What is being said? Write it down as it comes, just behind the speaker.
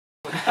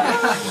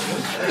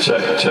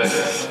Check, check.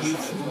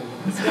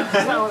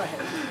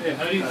 Hey,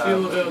 how do you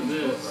feel about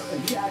this?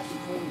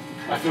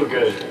 I feel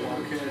good.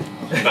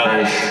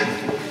 Nice.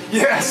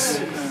 Yes!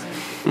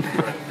 Look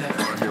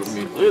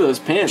at those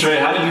pants. Trey,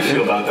 how do you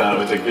feel about that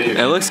with the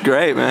video? It looks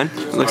great, man.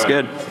 It looks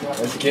good.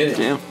 Let's get it.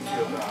 Damn.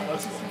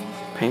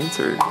 Pants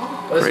are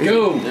Let's crazy.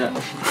 go.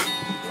 Yeah.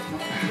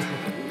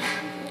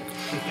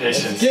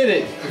 Patience. Get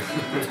it.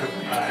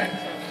 Alright.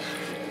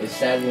 It's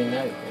Saturday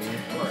night.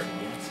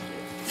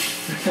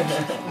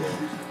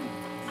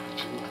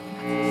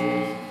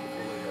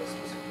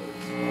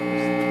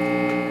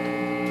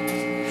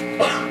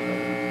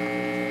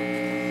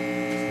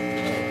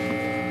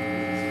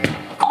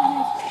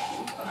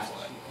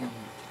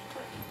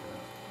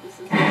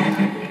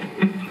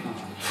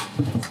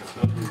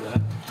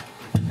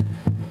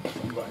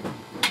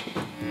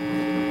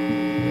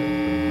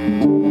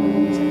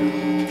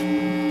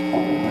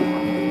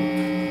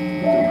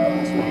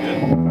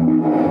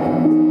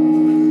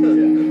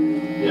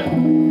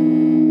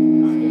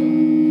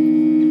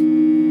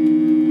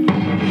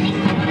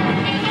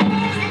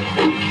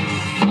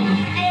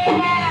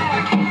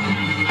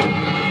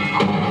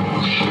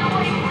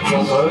 So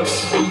folks,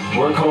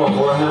 we're called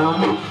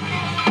Horehound.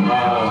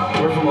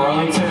 We're from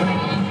Arlington,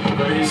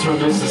 very east from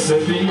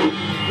Mississippi.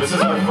 This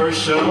is our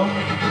first show.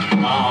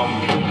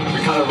 We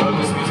kind of wrote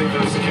this music for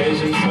this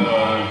occasion, so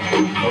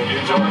hope you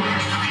enjoy.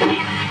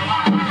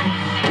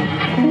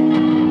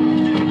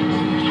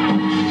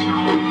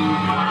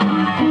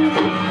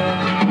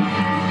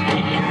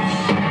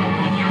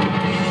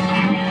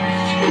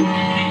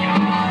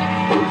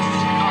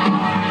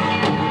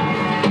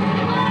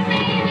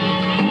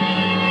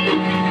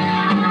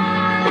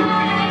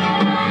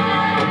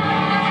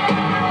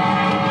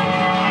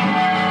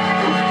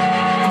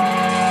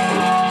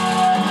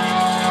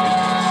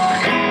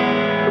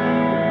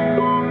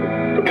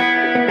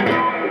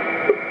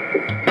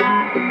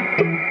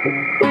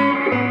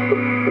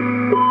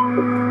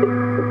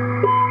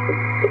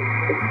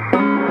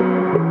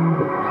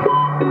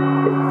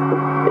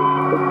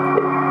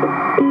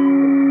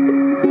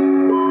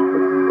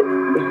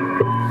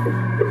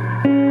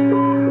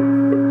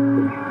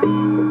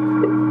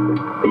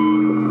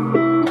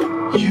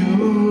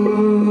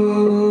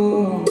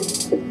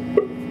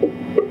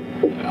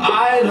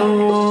 I don't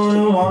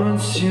wanna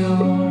want you.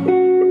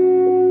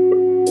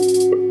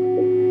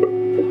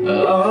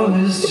 Love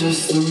is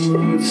just a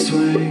mood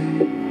swing.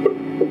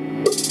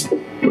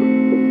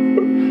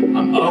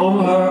 I'm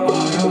over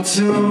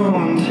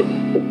auto-tuned.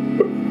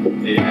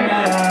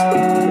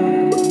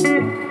 Yeah.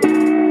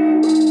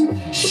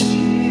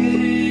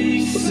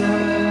 She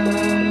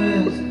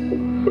says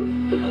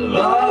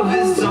love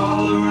is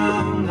all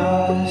around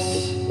us.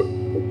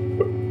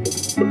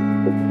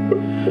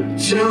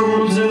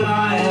 June,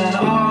 July, and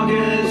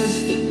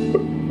August.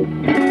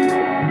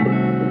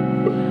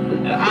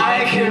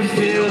 I can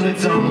feel the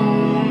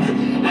dome,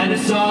 and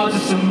it's all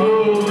just a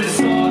move. It's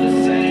all the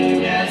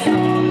same, yeah, it's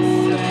all the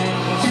same.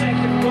 Well, check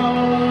your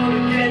phone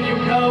again, you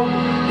know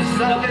there's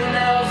nothing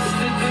else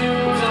to do.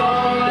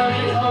 Don't let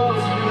me hold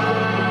you now.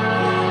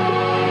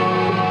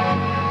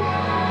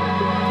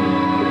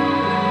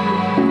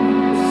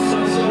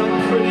 Such a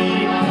pretty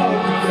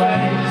poker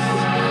face,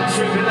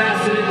 dripping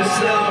acid in the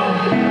snow.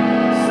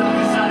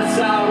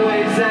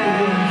 Sideways, I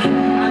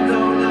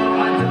don't know,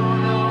 I don't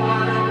know, I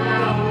don't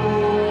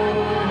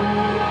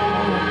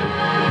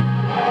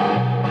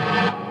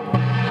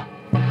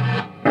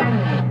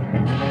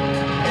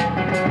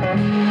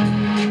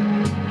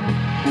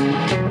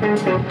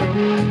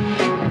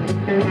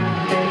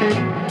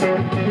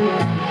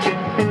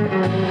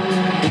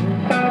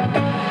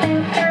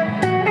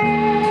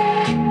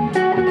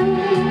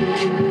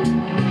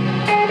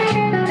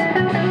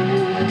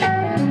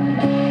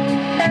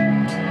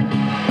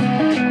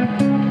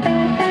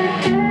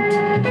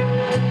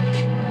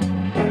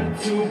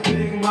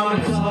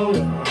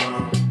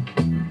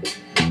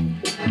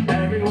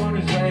everyone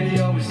whose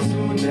radio is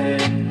tuned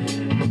in.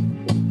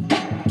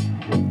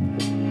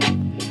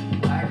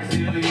 I can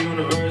see the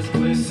universe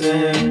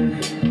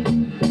glisten.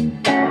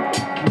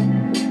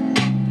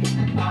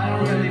 I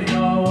don't really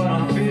know what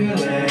I'm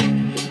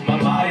feeling. My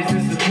body's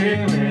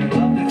disappearing.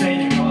 Love to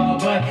take your call,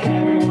 but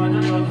everyone I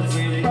love is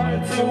leaving.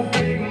 Two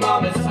big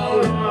mamas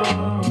hold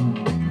on.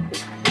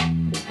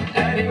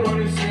 Anyone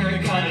who's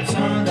feeling kinda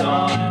turned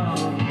on.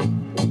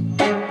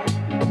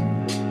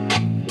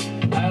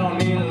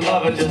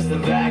 Just a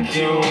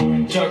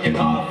vacuum, jerking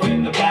off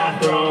in the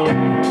bathroom.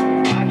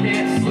 I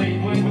can't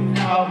sleep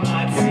without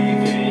my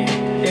TV.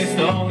 It's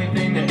the only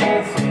thing that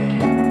hits me.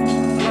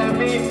 Let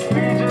me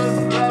be,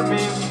 just let me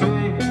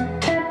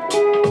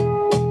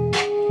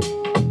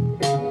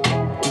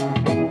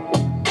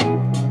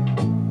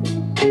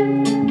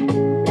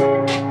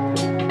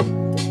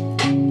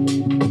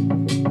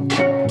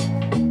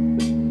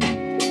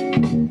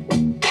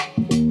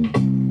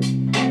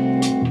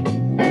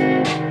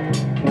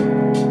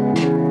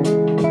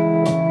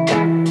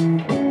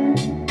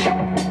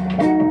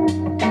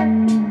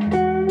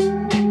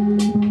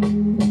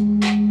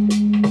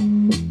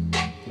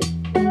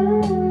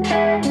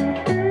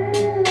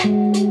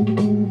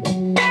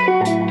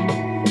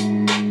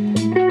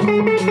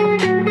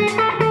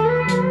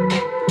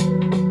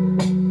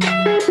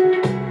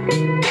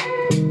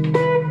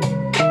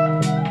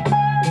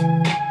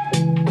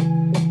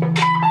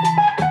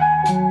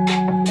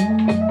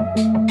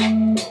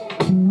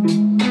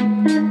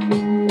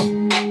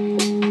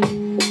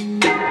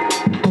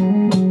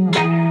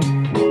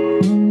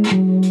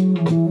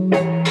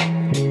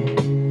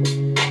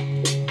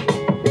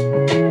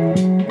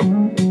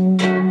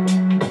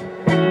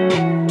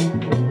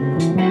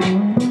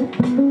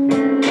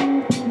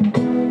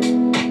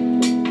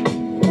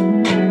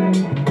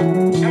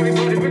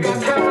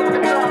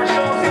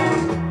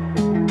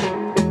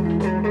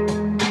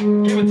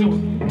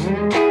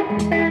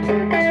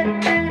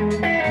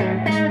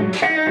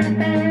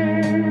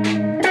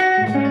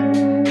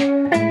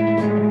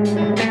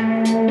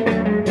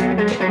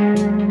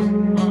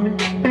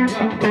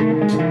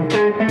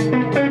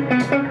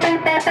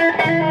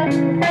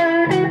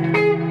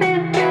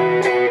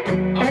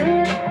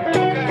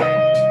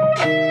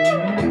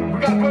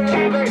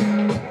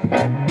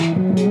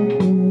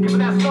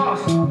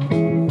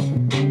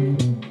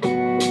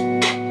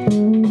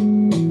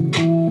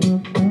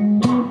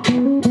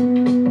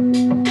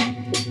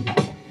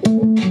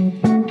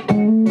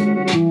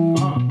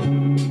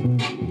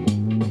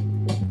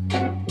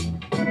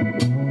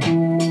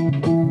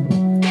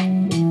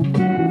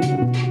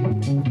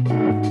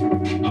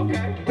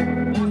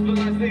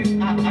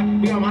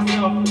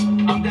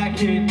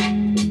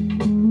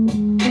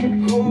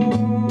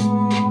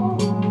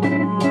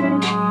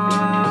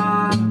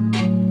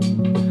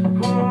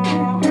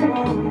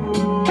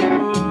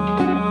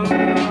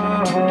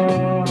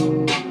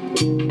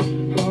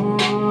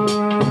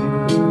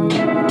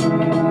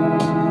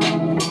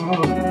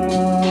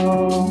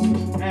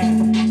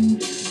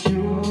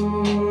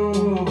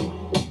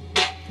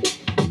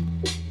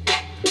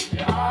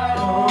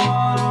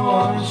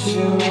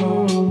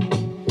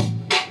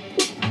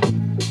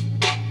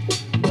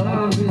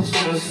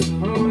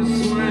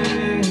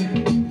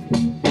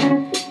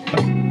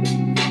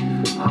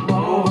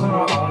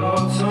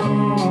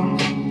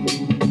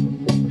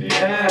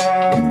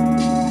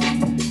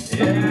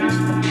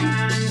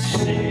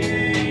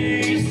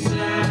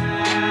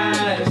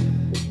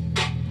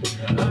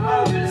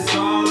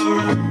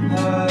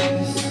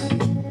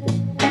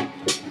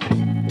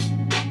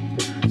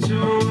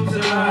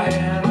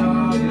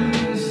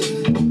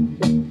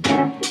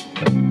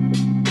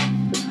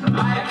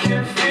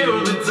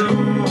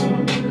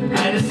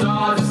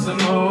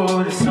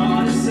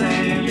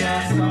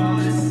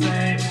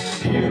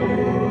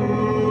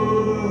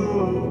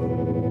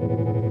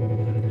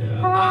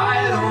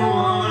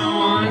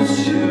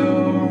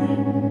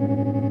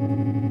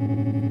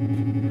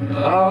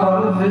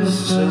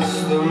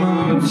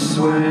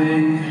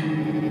way.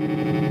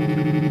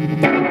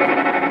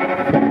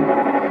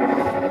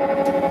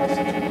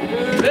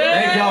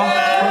 Thank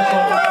y'all.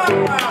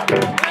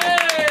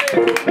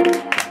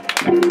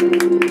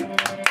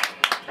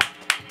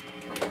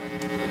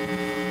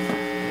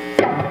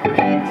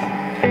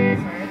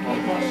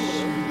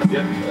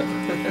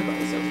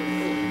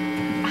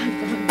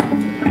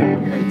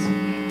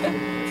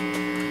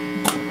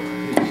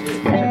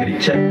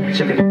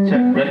 Check it,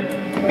 ready?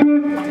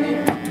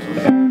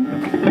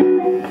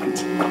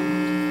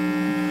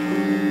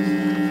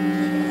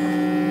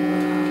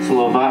 It's a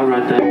little vibe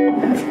right there.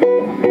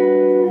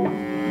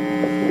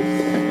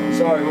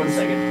 Sorry, 1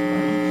 second.